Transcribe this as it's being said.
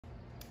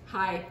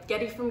Hi,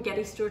 Getty from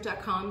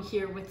GettyStewart.com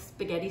here with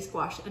spaghetti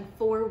squash and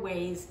 4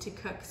 ways to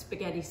cook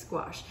spaghetti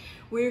squash.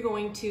 We're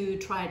going to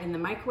try it in the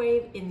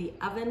microwave, in the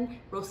oven,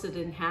 roasted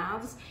in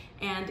halves,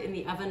 and in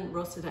the oven,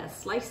 roasted as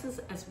slices,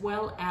 as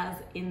well as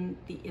in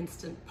the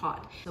Instant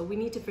Pot. So we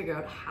need to figure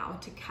out how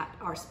to cut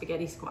our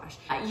spaghetti squash.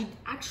 You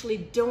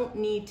actually don't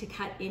need to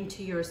cut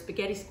into your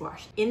spaghetti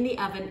squash. In the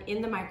oven,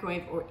 in the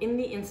microwave, or in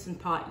the Instant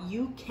Pot,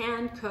 you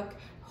can cook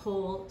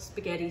whole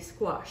spaghetti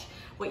squash.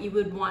 What you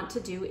would want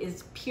to do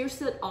is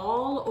pierce it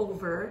all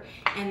over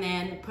and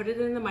then put it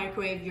in the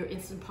microwave, your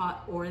Instant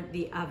Pot, or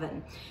the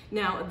oven.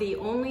 Now, the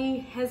only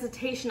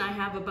hesitation I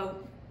have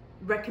about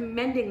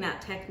recommending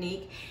that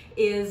technique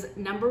is,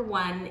 number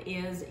one,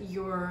 is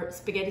your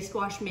spaghetti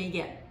squash may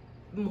get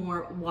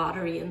more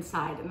watery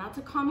inside, and that's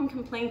a common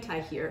complaint I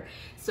hear.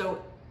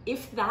 So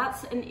if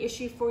that's an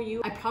issue for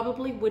you, I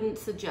probably wouldn't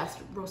suggest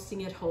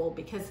roasting it whole,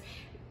 because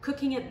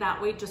cooking it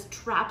that way just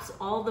traps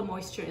all the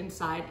moisture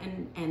inside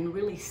and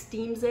really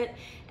steams it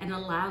and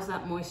allows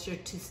that moisture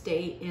to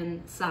stay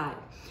inside.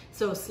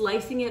 So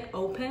slicing it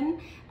open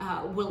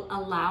will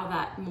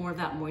allow more of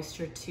that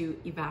moisture to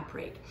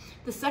evaporate.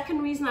 The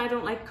second reason I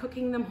don't like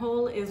cooking them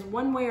whole is,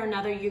 one way or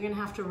another, you're gonna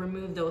have to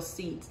remove those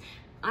seeds.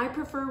 I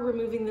prefer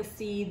removing the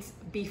seeds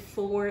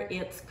before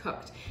it's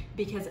cooked,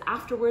 because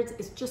afterwards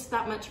it's just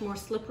that much more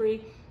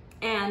slippery.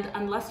 And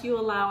unless you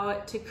allow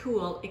it to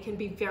cool, it can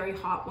be very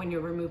hot when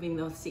you're removing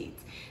those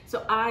seeds.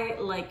 So I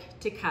like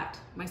to cut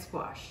my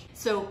squash.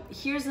 So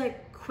here's a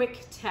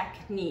quick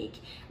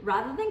technique.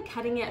 Rather than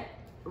cutting it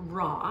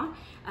raw,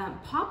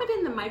 pop it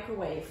in the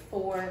microwave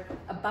for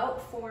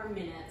about 4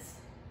 minutes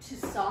to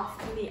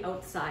soften the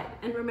outside.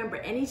 And remember,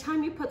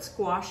 anytime you put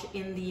squash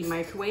in the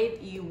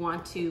microwave, you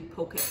want to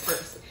poke it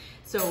first.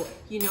 So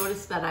you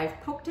notice that I've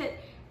poked it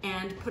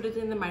and put it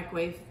in the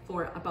microwave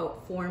for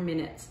about 4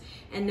 minutes.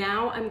 And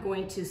now I'm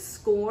going to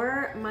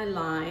score my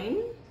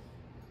line,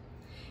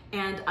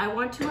 and I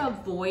want to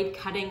avoid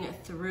cutting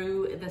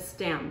through the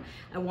stem.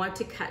 I want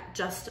to cut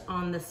just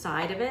on the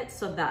side of it,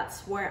 so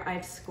that's where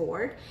I've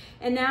scored.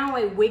 And now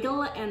I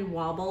wiggle and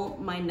wobble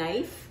my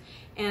knife,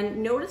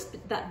 and notice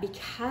that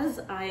because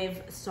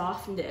I've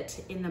softened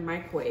it in the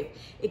microwave,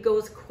 it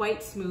goes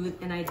quite smooth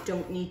and I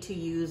don't need to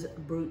use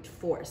brute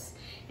force.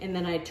 And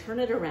then I turn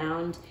it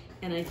around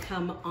and I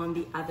come on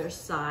the other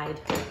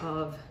side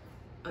of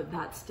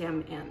that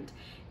stem end.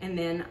 And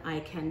then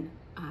I can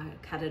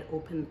cut it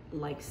open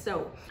like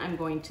so. I'm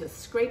going to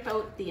scrape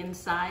out the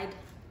inside,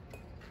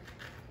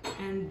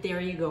 and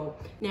there you go.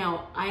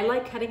 Now, I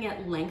like cutting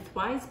it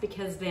lengthwise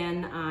because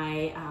then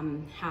I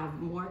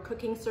have more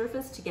cooking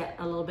surface to get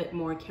a little bit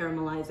more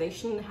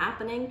caramelization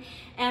happening,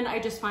 and I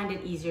just find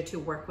it easier to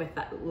work with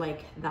that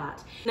like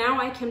that.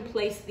 Now I can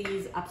place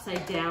these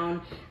upside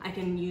down. I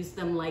can use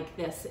them like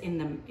this in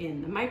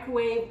the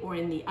microwave or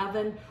in the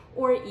oven,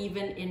 or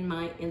even in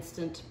my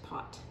Instant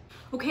Pot.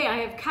 Okay, I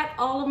have cut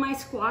all of my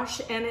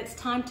squash, and it's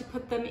time to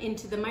put them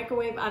into the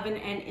microwave, oven,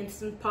 and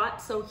Instant Pot.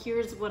 So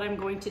here's what I'm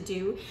going to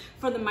do.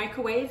 For the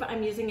microwave,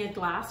 I'm using a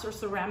glass or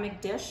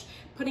ceramic dish,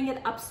 putting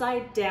it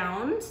upside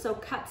down, so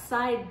cut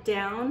side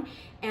down,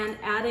 and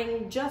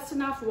adding just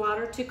enough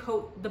water to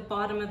coat the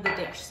bottom of the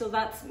dish. So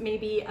that's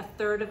maybe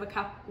 1/3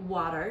 cup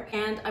water.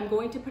 And I'm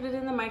going to put it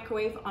in the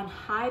microwave on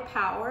high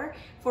power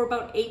for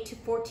about 8 to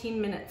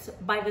 14 minutes.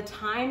 By the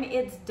time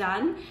it's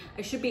done,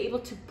 I should be able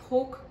to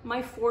poke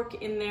my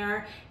fork in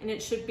there, and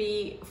it should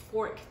be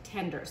fork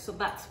tender. So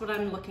that's what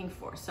I'm looking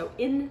for. So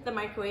in the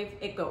microwave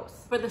it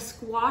goes. For the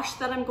squash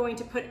that I'm going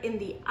to put in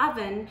the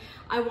oven,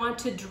 I want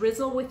to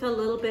drizzle with a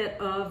little bit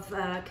of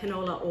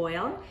canola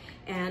oil,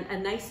 and a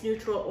nice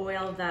neutral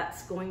oil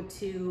that's going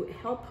to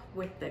help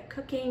with the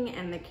cooking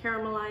and the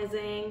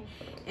caramelizing,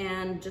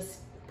 and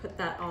just put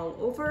that all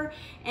over.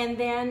 And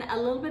then a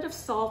little bit of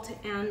salt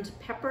and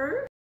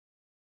pepper.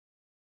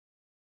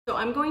 So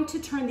I'm going to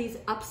turn these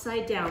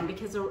upside down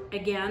because,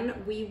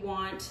 again, we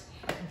want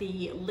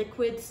the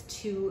liquids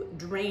to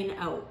drain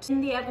out. In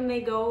the oven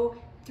they go,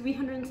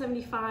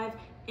 375,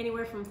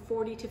 anywhere from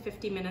 40 to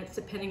 50 minutes,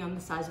 depending on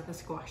the size of the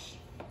squash.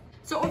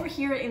 So over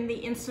here in the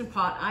Instant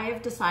Pot, I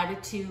have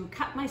decided to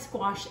cut my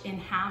squash in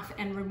half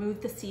and remove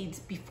the seeds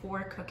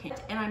before cooking.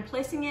 And I'm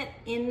placing it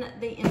in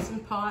the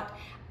Instant Pot,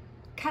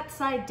 cut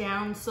side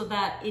down so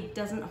that it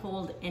doesn't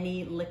hold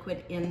any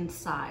liquid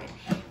inside.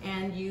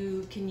 And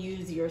you can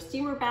use your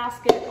steamer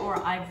basket, or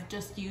I've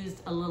just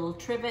used a little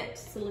trivet,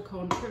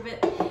 silicone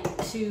trivet,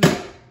 to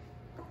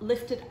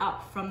lift it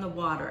up from the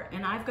water.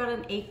 And I've got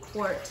an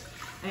 8-quart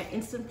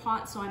Instant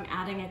Pot, so I'm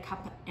adding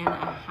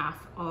 1.5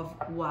 cups of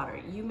water.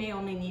 You may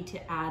only need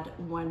to add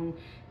one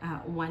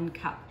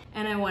cup.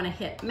 And I want to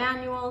hit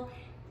manual.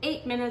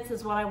 8 minutes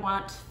is what I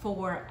want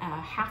for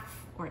a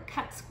half or a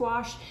cut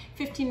squash.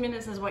 15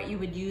 minutes is what you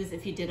would use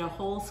if you did a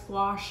whole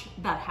squash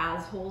that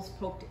has holes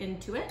poked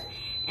into it.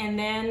 And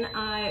then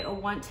I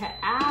want to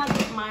add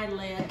my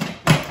lid.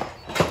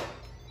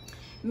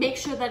 Make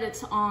sure that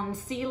it's on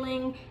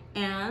sealing,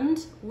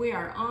 and we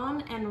are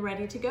on and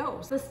ready to go.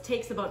 So this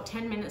takes about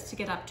 10 minutes to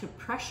get up to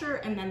pressure,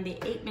 and then the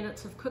 8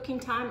 minutes of cooking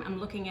time, I'm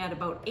looking at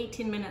about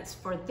 18 minutes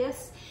for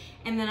this.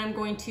 and then I'm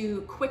going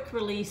to quick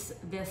release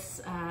the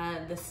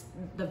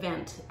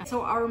vent.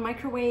 So our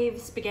microwave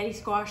spaghetti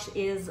squash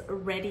is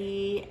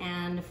ready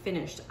and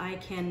finished. I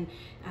can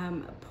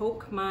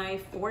poke my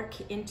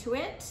fork into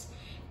it,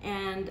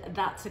 and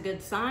that's a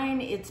good sign.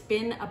 It's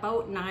been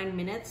about 9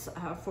 minutes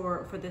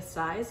for this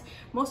size.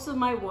 Most of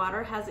my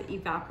water has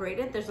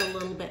evaporated. There's a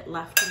little bit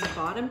left in the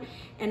bottom,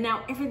 and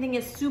now everything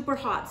is super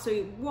hot. So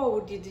whoa,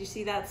 did you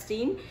see that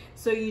steam?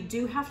 So you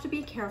do have to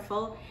be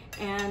careful,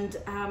 and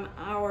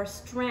our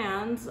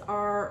strands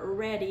are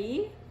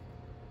ready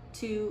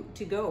to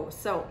go.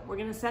 So we're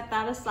gonna set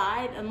that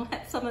aside and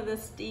let some of the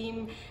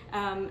steam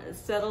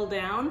settle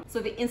down. So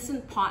the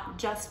Instant Pot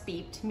just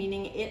beeped,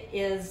 meaning it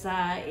is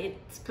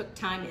its cook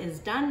time is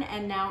done,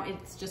 and now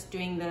it's just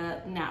doing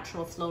the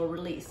natural slow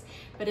release.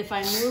 But if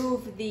I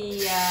move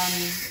the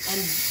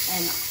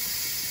and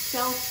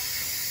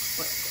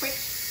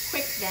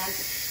quick vent,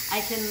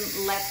 I can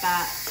let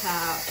that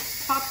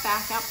pop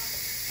back up,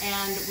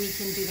 and we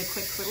can do the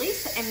quick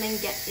release and then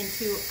get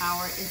into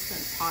our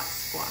Instant Pot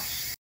squash.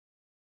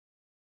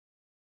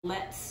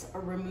 Let's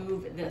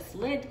remove this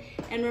lid,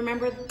 and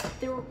remember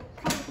there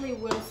probably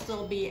will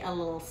still be a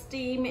little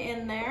steam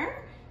in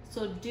there,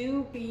 so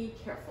do be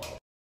careful.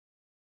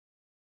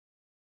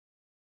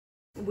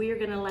 We are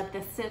going to let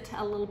this sit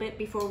a little bit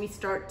before we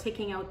start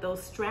taking out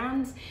those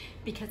strands,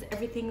 because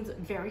everything's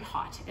very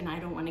hot and I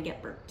don't want to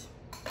get burnt.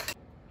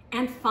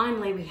 And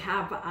finally, we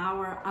have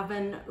our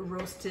oven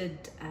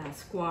roasted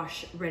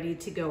squash ready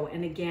to go,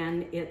 and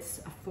again, it's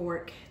a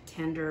fork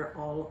tender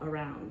all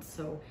around.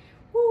 So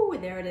woo,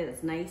 there it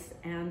is, nice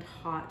and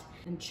hot.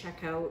 And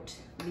check out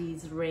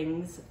these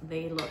rings.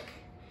 They look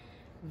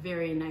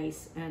very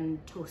nice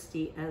and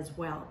toasty as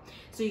well.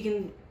 So you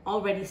can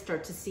already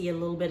start to see a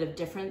little bit of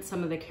difference,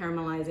 some of the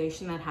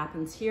caramelization that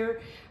happens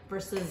here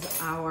versus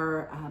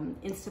our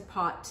Instant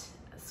Pot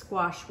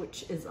squash,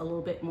 which is a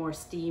little bit more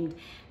steamed,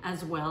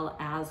 as well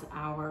as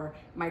our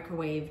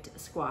microwaved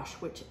squash,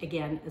 which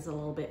again is a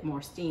little bit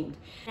more steamed.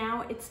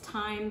 Now it's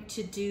time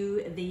to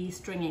do the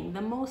stringing,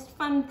 the most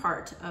fun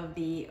part of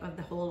the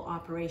whole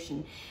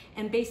operation.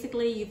 And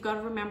basically you've got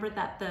to remember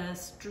that the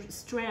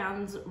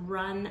strands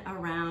run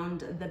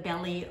around the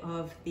belly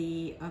of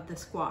the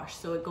squash,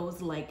 so it goes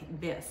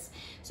like this.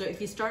 So if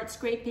you start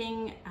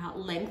scraping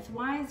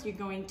lengthwise, you're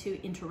going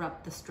to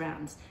interrupt the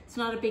strands. It's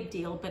not a big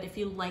deal, but if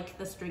you like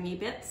the stringy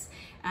bits,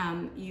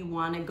 you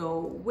want to go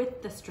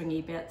with the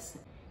stringy bits,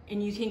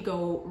 and you can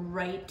go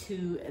right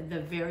to the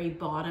very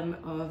bottom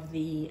of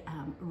the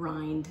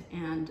rind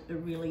and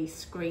really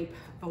scrape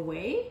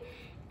away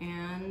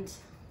and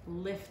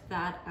lift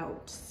that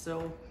out.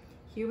 So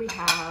here we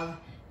have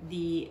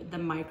the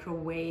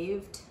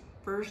microwaved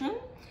version.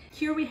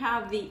 Here we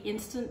have the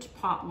Instant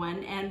Pot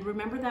one, and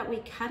remember that we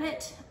cut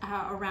it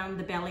around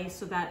the belly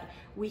so that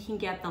we can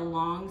get the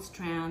long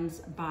strands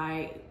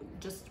by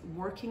just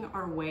working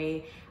our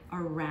way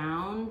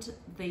around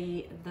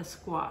the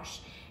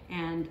squash,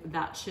 and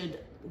that should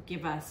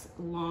give us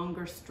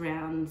longer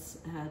strands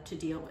to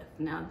deal with.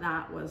 Now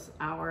that was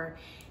our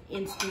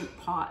Instant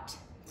Pot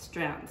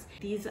strands.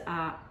 These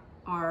are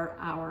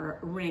our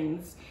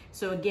rings.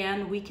 So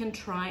again, we can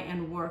try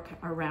and work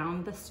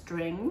around the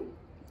string,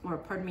 or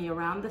pardon me,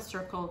 around the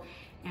circle,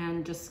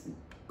 and just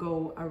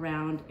go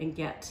around and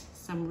get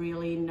some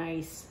really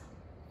nice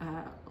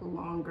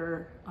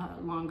longer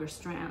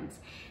strands,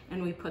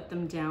 and we put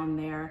them down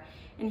there.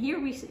 And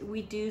here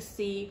we do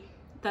see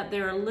that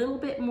they're a little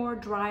bit more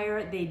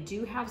drier. They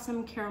do have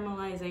some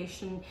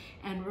caramelization,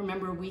 and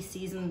remember we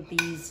seasoned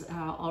these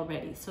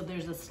already, so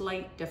there's a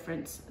slight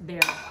difference there.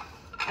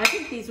 I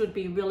think these would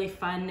be really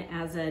fun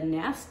as a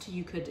nest.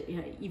 You could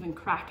even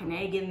crack an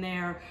egg in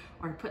there,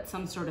 or put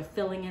some sort of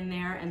filling in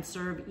there and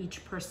serve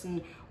each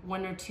person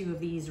 1 or 2 of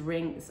these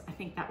rings. I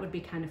think that would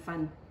be kind of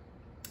fun.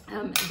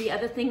 The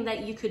other thing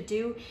that you could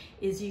do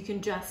is you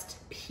can just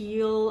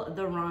peel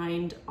the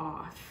rind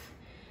off.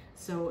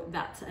 So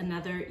that's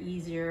another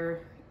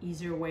easier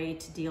way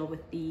to deal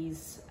with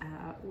these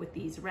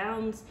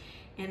rounds.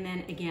 And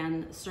then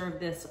again, serve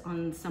this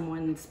on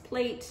someone's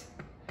plate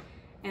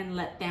and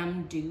let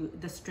them do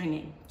the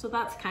stringing. So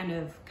that's kind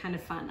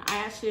of fun. I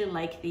actually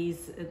like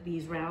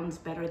these rounds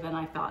better than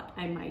I thought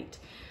I might.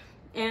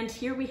 And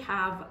here we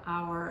have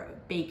our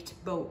baked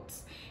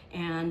boats.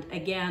 And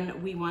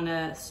again, we want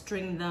to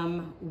string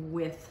them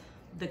with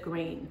the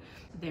grain.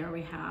 There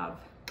we have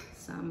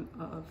some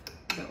of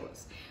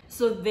those.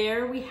 So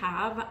there we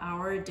have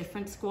our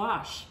different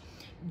squash.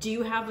 Do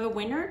you have a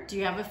winner? Do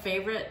you have a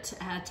favorite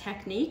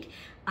technique?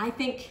 I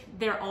think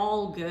they're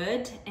all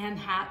good and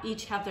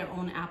each have their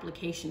own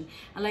application.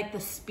 I like the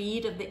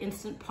speed of the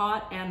Instant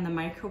Pot and the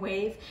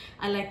microwave.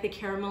 I like the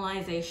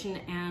caramelization,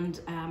 and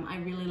I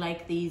really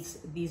like these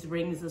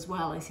rings as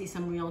well. I see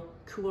some real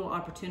cool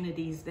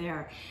opportunities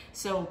there.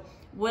 So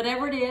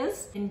whatever it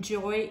is,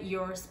 enjoy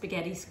your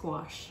spaghetti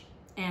squash.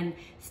 And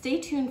stay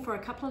tuned for a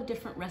couple of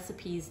different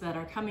recipes that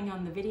are coming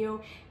on the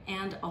video,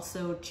 and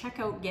also check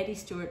out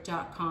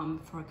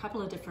gettystewart.com for a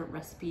couple of different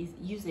recipes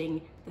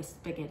using the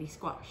spaghetti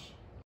squash.